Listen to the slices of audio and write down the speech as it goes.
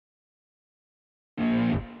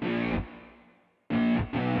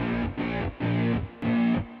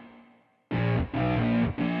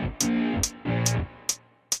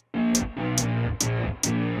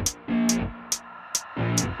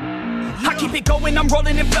keep it going, I'm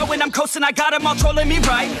rolling and flowing, I'm coasting, I got them all trolling me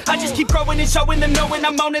right. I just keep growing and showing them, knowing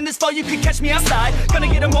I'm owning this flow, you can catch me outside. Gonna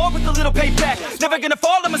get them all with a little payback. Never gonna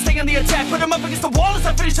fall, I'ma stay on the attack. Put them up against the wall as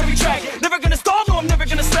I finish every track. Never gonna stall, no, I'm never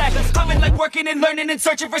gonna slack. I've been like working and learning and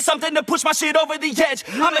searching for something to push my shit over the edge.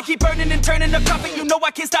 I'ma keep burning and turning the profit, you know I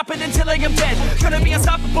can't stop it until I am dead. Gonna be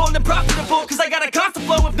unstoppable and profitable, cause I got a constant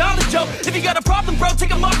flow of knowledge, yo. If you got a problem, bro,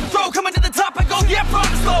 take 'em off the throw. Coming to the top, I go, yeah,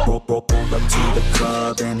 promise, slow. Roll up to the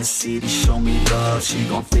club and the city show me love. She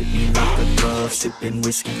gon' fit me like a glove. Sipping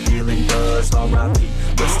whiskey, feeling buzzed. R.I.P.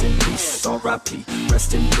 Rest in peace. R.I.P.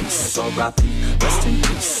 Rest in peace. R.I.P. Rest in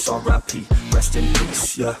peace. R.I.P. Rest in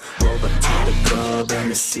peace. Yeah. Roll up to the club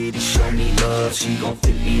and the city show me love. She gon'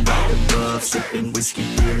 fit me like a glove. Sipping whiskey,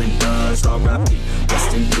 feeling buzzed. R.I.P.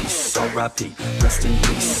 Rest in peace. R.I.P. Rest in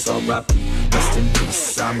peace. R.I.P. Rest in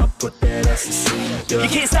peace. I'ma put that ass to sleep. Yeah. You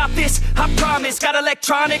can't stop this, I promise. Got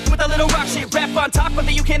electronic with a little rock shit. Rap on top of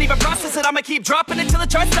it, you can't even process it. I'ma keep dropping it till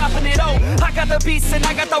it starts stopping it. Oh, I got the beats and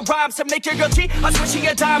I got the rhymes to make your girl cheat. I swear she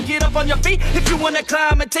a dime, get up on your feet if you wanna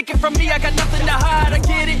climb and take it from me. I got nothing to hide, I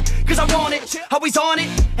get it, cause I want it. Always on it,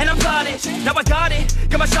 and I'm plotting. Now I got it,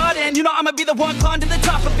 got my shot in. You know I'ma be the one climbing to the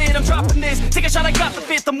top of it. I'm dropping this, take a shot, I got the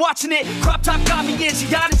fifth. I'm watching it, crop top got me in. She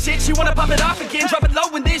got it shit, she wanna pop it off again. Drop it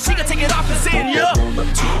low and then she gon' take it off and sin, yeah. Roll up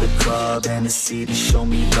to the club and the city show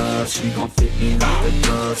me love. She gon' fit me like a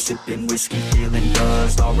glove. Sipping whiskey, feeling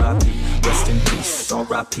buzzed. R.I.P. Rest in peace.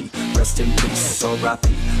 R.I.P. Rest in peace. R.I.P.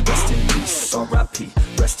 Rest in peace. R.I.P.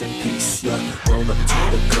 Rest in peace. Yeah. Roll up to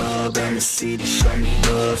the club and the city show me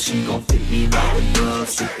love. She gon' fit me like a glove.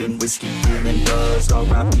 Sipping whiskey, feeling buzzed.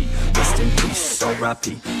 R.I.P. Rest in peace.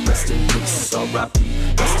 R.I.P. Rest in peace. R.I.P.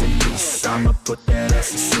 Rest in peace. I'ma put that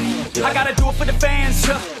ass to sleep. Yeah. I gotta do it for the fans,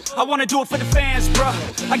 yeah. I wanna do it for the fans,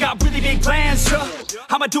 bruh. I got really big plans, yeah.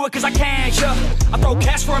 I'ma do it cause I can, yeah. I throw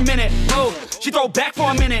cash for a minute, oh. She throw back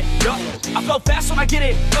for a minute, yeah. I flow fast when I get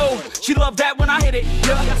it, oh. She love that when I hit it,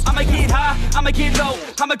 yeah. I'ma get high, I'ma get low.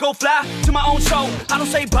 I'ma go fly to my own show. I don't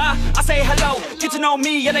say bye, I say hello. Get to know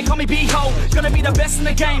me, yeah, they call me B-Ho. Gonna be the best in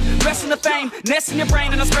the game, rest in the fame. Nest in your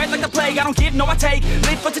brain and I spread like the plague. I don't give, no I take.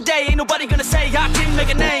 Live for today, ain't nobody gonna say I didn't make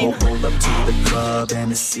a name. Roll up to the club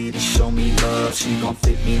and the city show me love. She gon'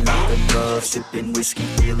 fit me like a glove. Sipping whiskey,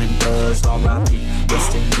 feeling buzzed. R.I.P.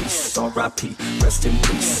 Rest in peace. R.I.P. Rest in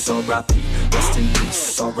peace. R.I.P. Rest in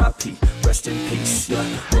peace. R.I.P. Rest in peace. Yeah.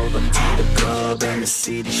 Roll up to the club and the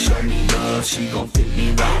city show me love. She gon' fit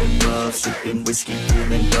me like a glove. Sipping whiskey,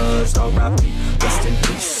 feeling buzzed. R.I.P. Rest in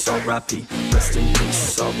peace. R.I.P. Rest in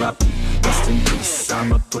peace. R.I.P. Rest in peace.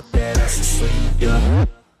 I'ma put that ass to sleep. Yeah.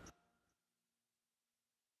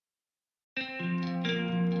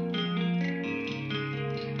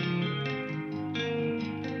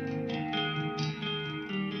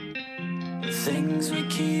 Things we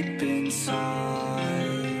keep inside,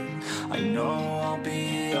 I know I'll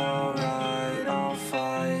be alright. I'll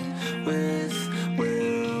fight with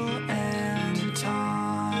will and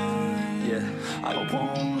time. Yeah, I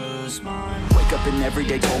won't lose mine. Wake up and every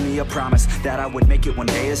day told me a promise that I would make it one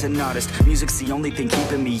day as an artist. Music's the only thing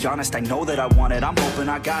keeping me honest. I know that I want it, I'm hoping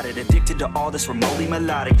I got it. Addicted to all this remotely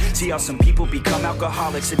melodic. See how some people become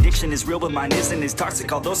alcoholics. Addiction is real but mine isn't as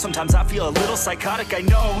toxic. Although sometimes I feel a little psychotic. I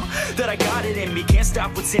know that I got it in me. Can't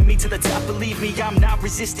stop what's in me to the top. Believe me, I'm not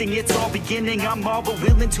resisting. It's all beginning. I'm all but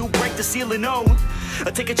willing to break the ceiling. Oh,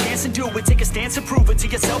 take a chance and do it. Take a stance and prove it to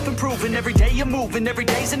yourself. Improving every day you're moving. Every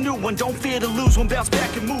day's a new one. Don't fear to lose one. Bounce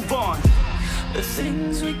back and move on. The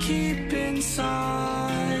things we keep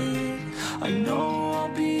inside, I know I'll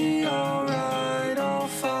be alright. I'll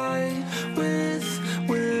fight with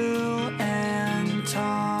will and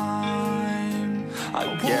time. I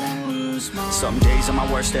won't lose my. Some days are my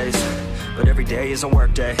worst days, but every day is a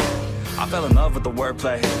work day. I fell in love with the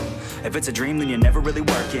wordplay. If it's a dream, then you're never really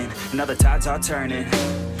working. Now the tides are turning,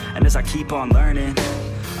 and as I keep on learning,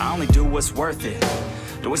 I only do what's worth it.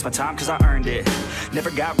 Don't waste my time cause I earned it.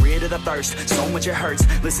 Never got rid of the thirst, so much it hurts.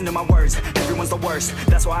 Listen to my words, everyone's the worst.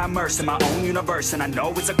 That's why I'm immersed in my own universe. And I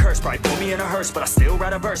know it's a curse, probably put me in a hearse, but I still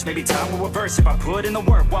write a verse. Maybe time will reverse if I put in the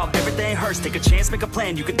work while everything hurts. Take a chance, make a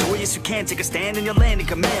plan, you can do it, yes you can. Take a stand in your land and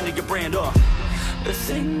command of your brand. The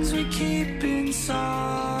things we keep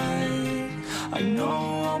inside, I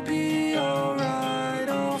know I'll be alright.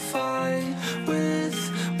 I'll fight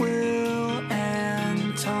with will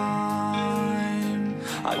and time.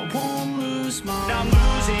 I won't lose my mind. I'm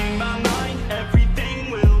losing my mind.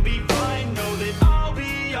 Everything will be fine. Know that I'll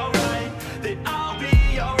be alright. That I'll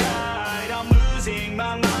be alright. I'm losing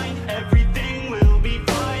my mind. Everything will be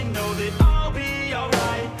fine. Know that I'll be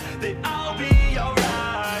alright. That I'll be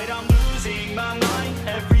alright. I'm losing my mind.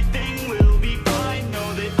 Everything will be fine.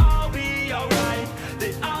 Know that I'll be alright.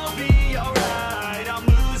 That I'll be alright.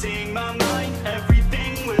 my mind.